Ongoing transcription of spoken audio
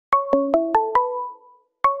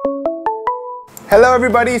Hello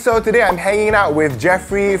everybody, so today I'm hanging out with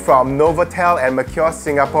Jeffery from Novotel and Mercure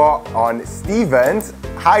Singapore on Stevens.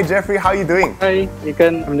 Hi Jeffery, how are you doing? Hi,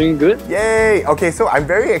 Aiken. I'm doing good. Yay! Okay, so I'm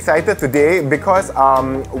very excited today because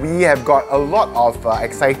we have got a lot of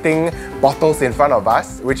exciting bottles in front of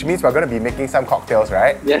us, which means we're going to be making some cocktails,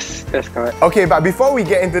 right? Yes, that's correct. Okay, but before we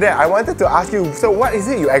get into that, I wanted to ask you, so what is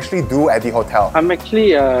it you actually do at the hotel? I'm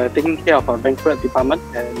actually taking care of a banquet department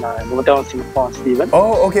at Novotel Singapore on Stevens.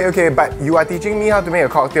 Oh, okay, but you are teaching me how to make a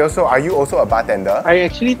cocktail, so are you also a bartender? I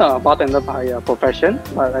actually not a bartender by profession,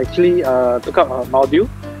 but I actually took up a module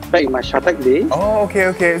back in my Shatec days. Oh,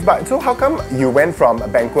 okay. But so how come you went from a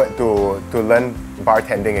banquet to learn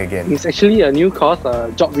bartending again? It's actually a new course,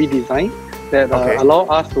 job redesign, that allow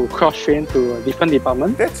us to cross-train to a different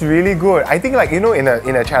department. That's really good. I think in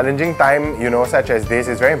a challenging time, such as this,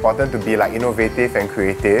 it's very important to be innovative and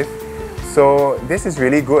creative. So this is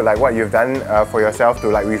really good, what you've done for yourself to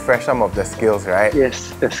refresh some of the skills, right?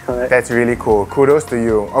 Yes, that's correct. That's really cool. Kudos to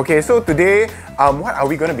you. Okay, so today, what are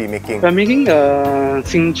we going to be making? We're making a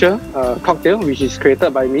signature cocktail, which is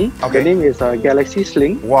created by me. Okay. The name is Galaxy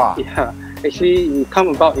Sling. Wow. Yeah. Actually, it come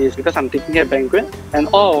about is because I'm taking a banquet, and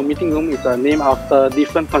all our meeting room is named after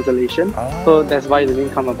different constellation. Oh. So that's why the name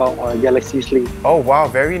come about, Galaxy Sling. Oh wow,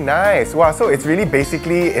 very nice. Wow, so it's really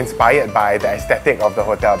basically inspired by the aesthetic of the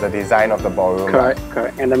hotel, the design of the ballroom. Correct,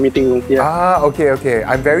 and the meeting room. Yeah. Ah, okay.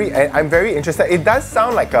 I'm very interested. It does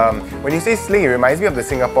sound like when you say sling, it reminds me of the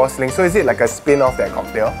Singapore sling. So is it like a spin off that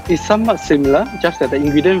cocktail? It's somewhat similar, just that the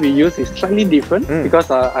ingredient we use is slightly different because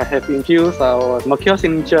I have infused our Mercure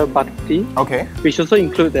signature butter tea. Okay. Which also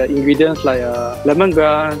include the ingredients like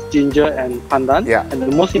lemongrass, ginger, and pandan. Yeah. And the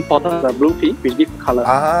most important, the blue pea, which gives color.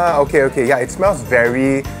 Ah, okay. Yeah, it smells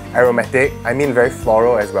very aromatic. I mean, very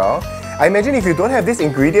floral as well. I imagine if you don't have this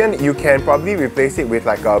ingredient, you can probably replace it with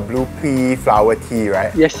a blue pea flower tea,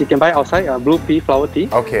 right? Yes, you can buy outside a blue pea flower tea.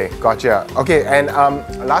 Okay, gotcha. Okay, and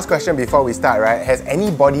last question before we start, right? Has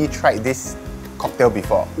anybody tried this cocktail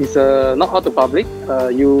before? It's not out to public.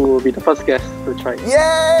 You will be the first guest to try.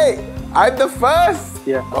 Yay! I'm the first!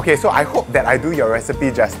 Yeah. Okay, so I hope that I do your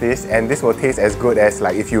recipe justice and this will taste as good as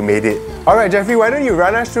if you made it. Alright Jeffery, why don't you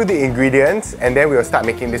run us through the ingredients and then we'll start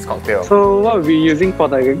making this cocktail. So what we'll be using for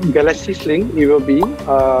the Galaxy Sling, it will be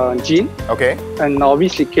gin, okay, and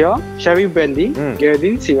novice liqueur, sherry brandy,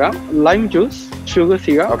 grenadine syrup, lime juice, sugar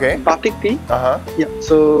syrup, okay, batik tea. Yeah,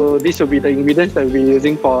 so these will be the ingredients that we'll be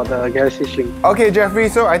using for the Galaxy Sling. Okay Jeffery,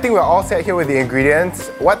 so I think we're all set here with the ingredients.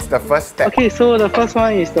 What's the first step? Okay, so the first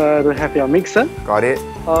one is to have your mixer. Got it.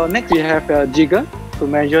 Next we have a jigger to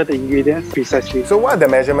measure the ingredients precisely. So what are the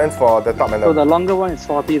measurements for the top and the... So the longer one is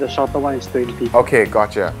 40, the shorter one is 20. Okay,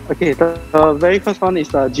 gotcha. Okay, the very first one is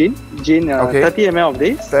gin. Gin, okay. 30 ml of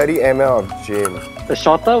this. 30 ml of gin. The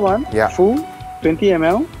shorter one, yeah, full, 20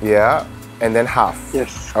 ml. Yeah, and then half.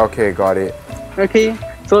 Yes. Okay, got it. Okay,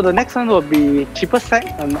 so the next one will be triple sec,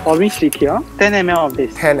 an orange liqueur, 10 ml of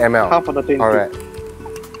this. 10 ml. Half of the 20. Alright.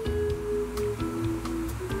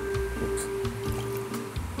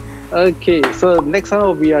 Okay, so the next one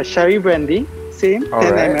will be a sherry brandy, same, 10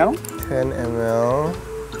 ml. 10 ml.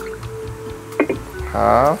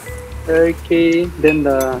 Half. Okay, then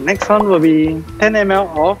the next one will be 10 ml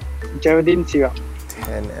of grenadine syrup.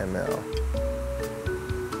 10 ml.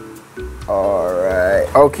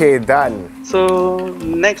 Alright. Okay, done. So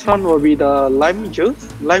next one will be the lime juice.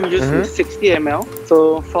 Lime juice is 60 ml.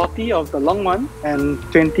 So 40 of the long one and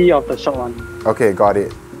 20 of the short one. Okay, got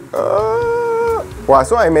it. Wow,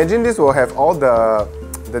 so I imagine this will have all the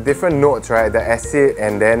different notes, right? The acid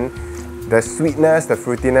and then the sweetness, the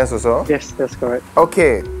fruitiness also? Yes, that's correct.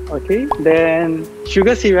 Okay. Okay, then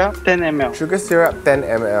sugar syrup, 10 ml. Sugar syrup, 10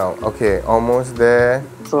 ml. Okay, almost there.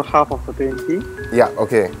 So half of the 20. Yeah,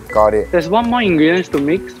 okay, got it. There's one more ingredient to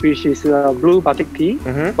mix, which is blue batik tea.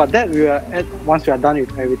 But that we will add once we are done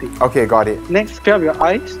with everything. Okay, got it. Next, fill up your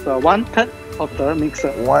ice, 1/3 of the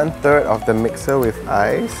mixer. 1/3 of the mixer with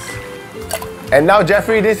ice. And now,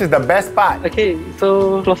 Jeffery, this is the best part. Okay,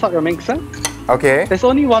 so close up your mixer. Okay. There's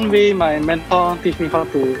only one way my mentor teach me how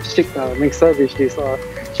to shake the mixer, which is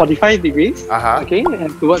 45 degrees. Okay,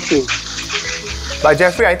 and towards you. But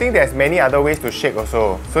Jeffery, I think there's many other ways to shake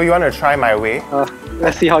also. So you want to try my way?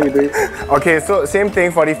 Let's see how you do it. Okay, so same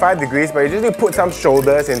thing, 45 degrees, but you just need to put some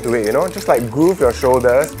shoulders into it, Just groove your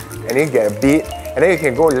shoulders, and then get a beat. And then you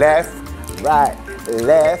can go left, right,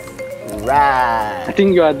 left, right. I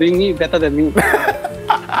think you are doing it better than me.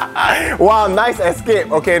 Wow, nice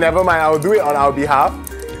escape. Okay, never mind. I'll do it on our behalf.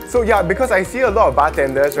 So yeah, because I see a lot of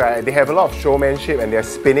bartenders, right? They have a lot of showmanship and they're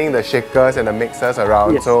spinning the shakers and the mixers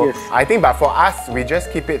around. Yes, so yes. I think, but for us, we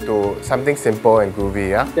just keep it to something simple and groovy,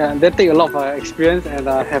 yeah? Yeah, they take a lot of experience and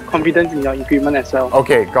have confidence in your equipment as well.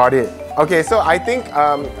 Okay, got it. Okay, so I think,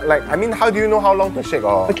 how do you know how long to shake?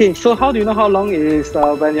 Or? Okay, so how do you know how long it is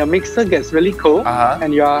when your mixer gets really cold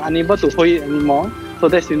and you are unable to hold it anymore? So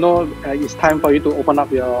that's it's time for you to open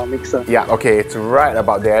up your mixer. Yeah, okay, it's right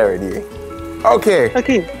about there already. Okay.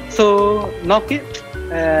 Okay, so knock it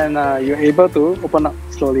and you're able to open up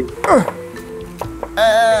slowly.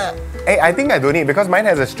 Hey, I think I don't need because mine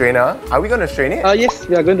has a strainer. Are we going to strain it? Yes,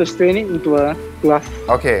 we are going to strain it into a glass.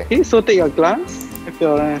 Okay. Okay, so take your glass, take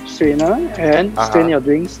your strainer and strain your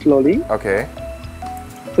drink slowly. Okay.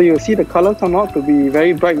 So you'll see the color come out to be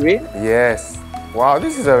very bright red. Yes. Wow,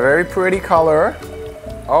 this is a very pretty color.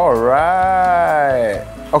 All right.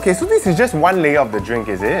 Okay, so this is just one layer of the drink,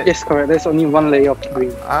 is it? Yes, correct. There's only one layer of the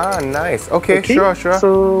drink. Ah, nice. Okay, sure.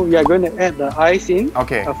 So we are going to add the ice in.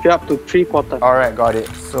 Okay. Fill up to 3/4. All right, got it.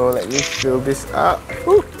 So let me fill this up.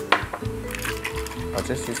 Whew. I'll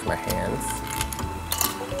just use my hands.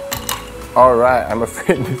 All right, I'm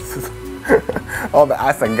afraid this is all the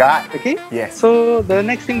ice I got. Okay? Yes. So the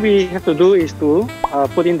next thing we have to do is to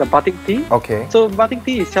put in the batik tea. Okay. So batik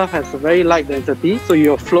tea itself has a very light density, so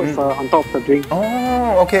your floats on top of the drink.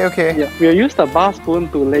 Oh, okay. Yeah, we'll use the bar spoon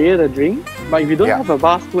to layer the drink. But if you don't have a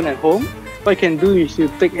bar spoon at home, what you can do is you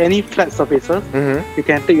take any flat surfaces. You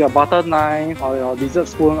can take your butter knife or your dessert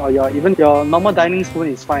spoon or even your normal dining spoon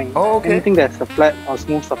is fine. Oh, okay. Anything that's a flat or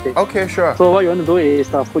smooth surface. Okay, sure. So what you want to do is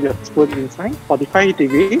put your spoon inside, 45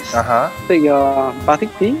 degrees. Take your batik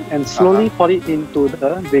tea and slowly pour it into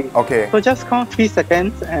the drink. Okay. So just count 3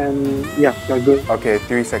 seconds and yeah, you're good. Okay,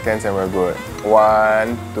 3 seconds and we're good.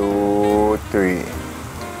 1, 2, 3.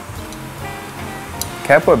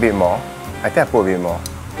 Can I put a bit more? I think I put a bit more.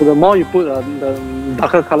 So the more you put the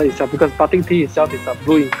darker color itself, because batik tea itself is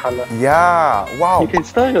blue in color. Yeah, wow. You can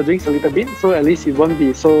stir your drinks a little bit, so at least it won't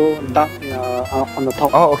be so dark on the top.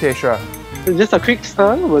 Oh, okay, sure. So just a quick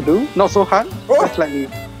stir will do, not so hard, just slightly.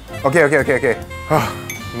 Okay.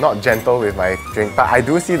 Not gentle with my drink, but I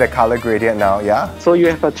do see the color gradient now, yeah? So you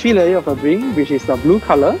have a 3 layer of a drink, which is the blue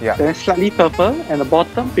color, then slightly purple, and the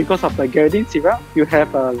bottom, because of the grenadine syrup, you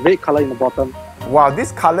have a red color in the bottom. Wow,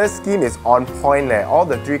 this color scheme is on point leh. All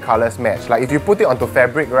the 3 colors match. Like if you put it onto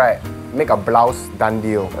fabric, right, make a blouse, done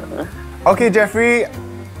deal. Okay, Jeffrey,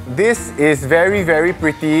 this is very, very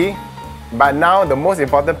pretty. But now the most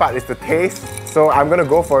important part is to taste. So I'm gonna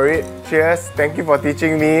go for it. Cheers. Thank you for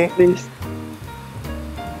teaching me. Please.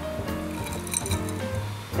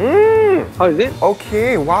 How is it?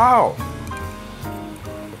 Okay, wow.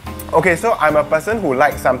 Okay, so I'm a person who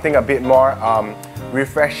likes something a bit more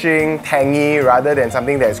refreshing, tangy, rather than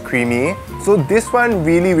something that's creamy. So this one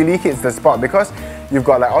really, really hits the spot because you've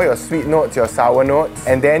got like all your sweet notes, your sour notes,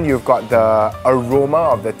 and then you've got the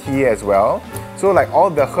aroma of the tea as well. So like all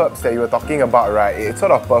the herbs that you were talking about, right, it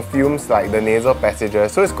sort of perfumes like the nasal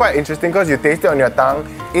passages. So it's quite interesting because you taste it on your tongue.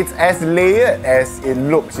 It's as layered as it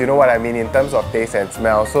looks, you know what I mean, in terms of taste and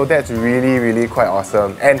smell. So that's really, really quite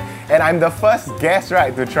awesome. And I'm the first guest,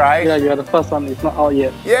 right, to try. Yeah, you're the first one. It's not out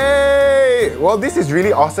yet. Yay! Well, this is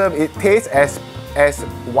really awesome. It tastes as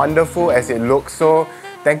wonderful as it looks. So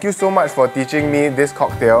thank you so much for teaching me this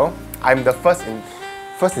cocktail. I'm the first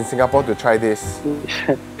in Singapore to try this.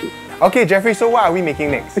 Okay, Jeffrey, so what are we making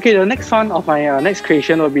next? Okay, the next one of my next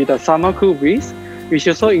creation will be the Summer Cool Breeze, which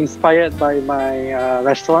is also inspired by my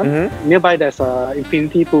restaurant. Nearby there's an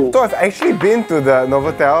infinity pool. So I've actually been to the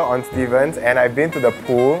Novotel on Stevens and I've been to the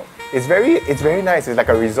pool. It's very nice. It's like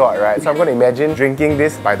a resort, right? So I'm going to imagine drinking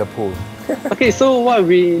this by the pool. Okay, so what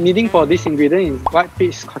we're needing for this ingredient is white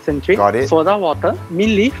peach concentrate, soda water,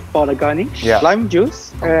 mint leaf for the garnish, lime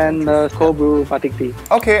juice, and cold brew batik tea.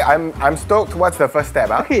 Okay, I'm stoked. What's the first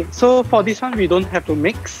step? Okay, so for this one we don't have to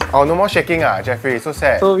mix. Oh, no more shaking, Jeffrey. So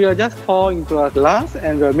sad. So we'll just pour into a glass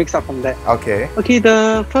and we'll mix up from there. Okay. Okay,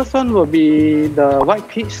 the first one will be the white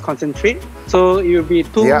peach concentrate. So it will be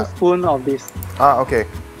 2 spoons of this. Okay.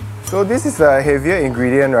 So this is a heavier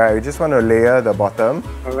ingredient, right? We just want to layer the bottom.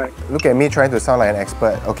 Alright. Look at me trying to sound like an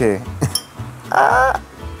expert. Okay.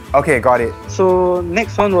 Okay, got it. So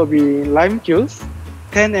next one will be lime juice.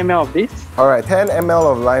 10 ml of this. Alright, 10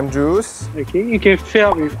 ml of lime juice. Okay, you can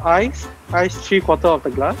fill up with ice. Ice 3/4 of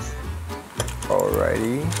the glass.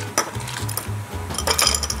 Alrighty.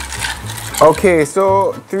 Okay,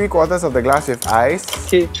 so 3/4 of the glass with ice.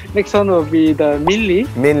 Okay, next one will be the mint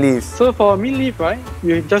leaf. Mint leaves. So for mint leaf, right,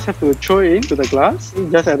 you just have to throw it into the glass,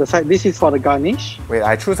 just at the side. This is for the garnish. Wait,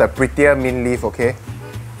 I choose a prettier mint leaf, okay?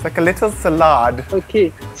 It's like a little salad.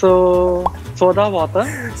 Okay, so soda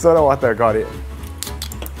water. Soda water, got it.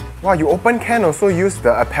 Wow, you open can also use the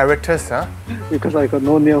apparatus, huh? Because I got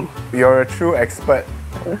no nail. You're a true expert.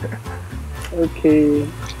 Okay,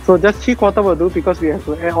 so just 3/4 will do because we have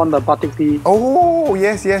to add on the batik tea. Oh,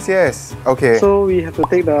 yes. Okay. So we have to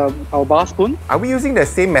take our bar spoon. Are we using the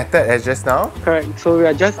same method as just now? Correct. So we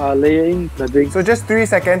are just layering the drink. So just 3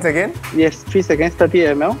 seconds again? Yes, 3 seconds,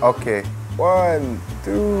 30 ml. Okay. 1,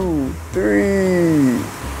 2, 3.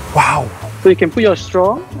 Wow. So you can put your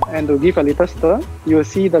straw and to give a little stir. You will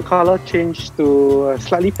see the color change to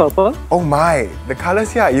slightly purple. Oh my, the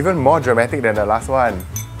colors here are even more dramatic than the last one.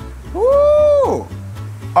 Woo!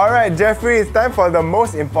 Alright, Jeffrey, it's time for the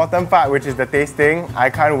most important part, which is the tasting. I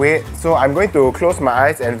can't wait. So I'm going to close my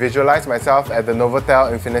eyes and visualize myself at the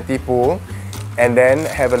Novotel Infinity Pool and then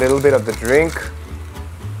have a little bit of the drink.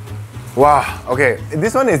 Wow, okay,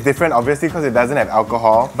 this one is different obviously because it doesn't have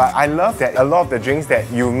alcohol, but I love that a lot of the drinks that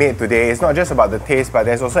you made today, it's not just about the taste, but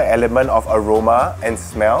there's also an element of aroma and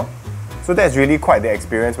smell. So that's really quite the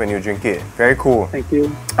experience when you drink it. Very cool. Thank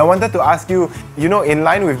you. I wanted to ask you, in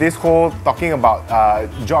line with this whole talking about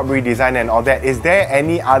job redesign and all that, is there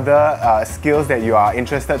any other skills that you are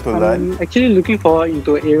interested to learn? I'm actually looking forward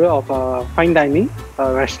into an area of fine dining,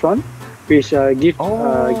 restaurant, which give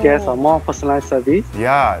guests a more personalized service.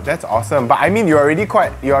 Yeah, that's awesome. But I mean, you're already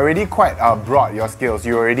quite broad, your skills.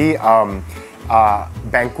 You already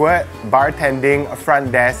banquet, bartending,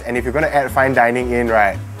 front desk, and if you're going to add fine dining in,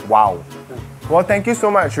 right? Wow. Well, thank you so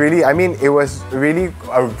much, really. I mean, it was really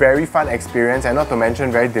a very fun experience and not to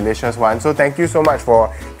mention very delicious one. So thank you so much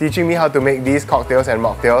for teaching me how to make these cocktails and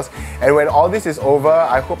mocktails. And when all this is over,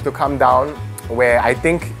 I hope to come down where I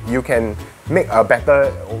think you can make a better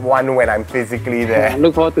one when I'm physically there. I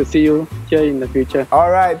look forward to see you here in the future.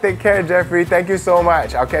 Alright, take care, Jeffrey. Thank you so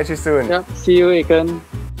much. I'll catch you soon. Yep, see you, Aiken.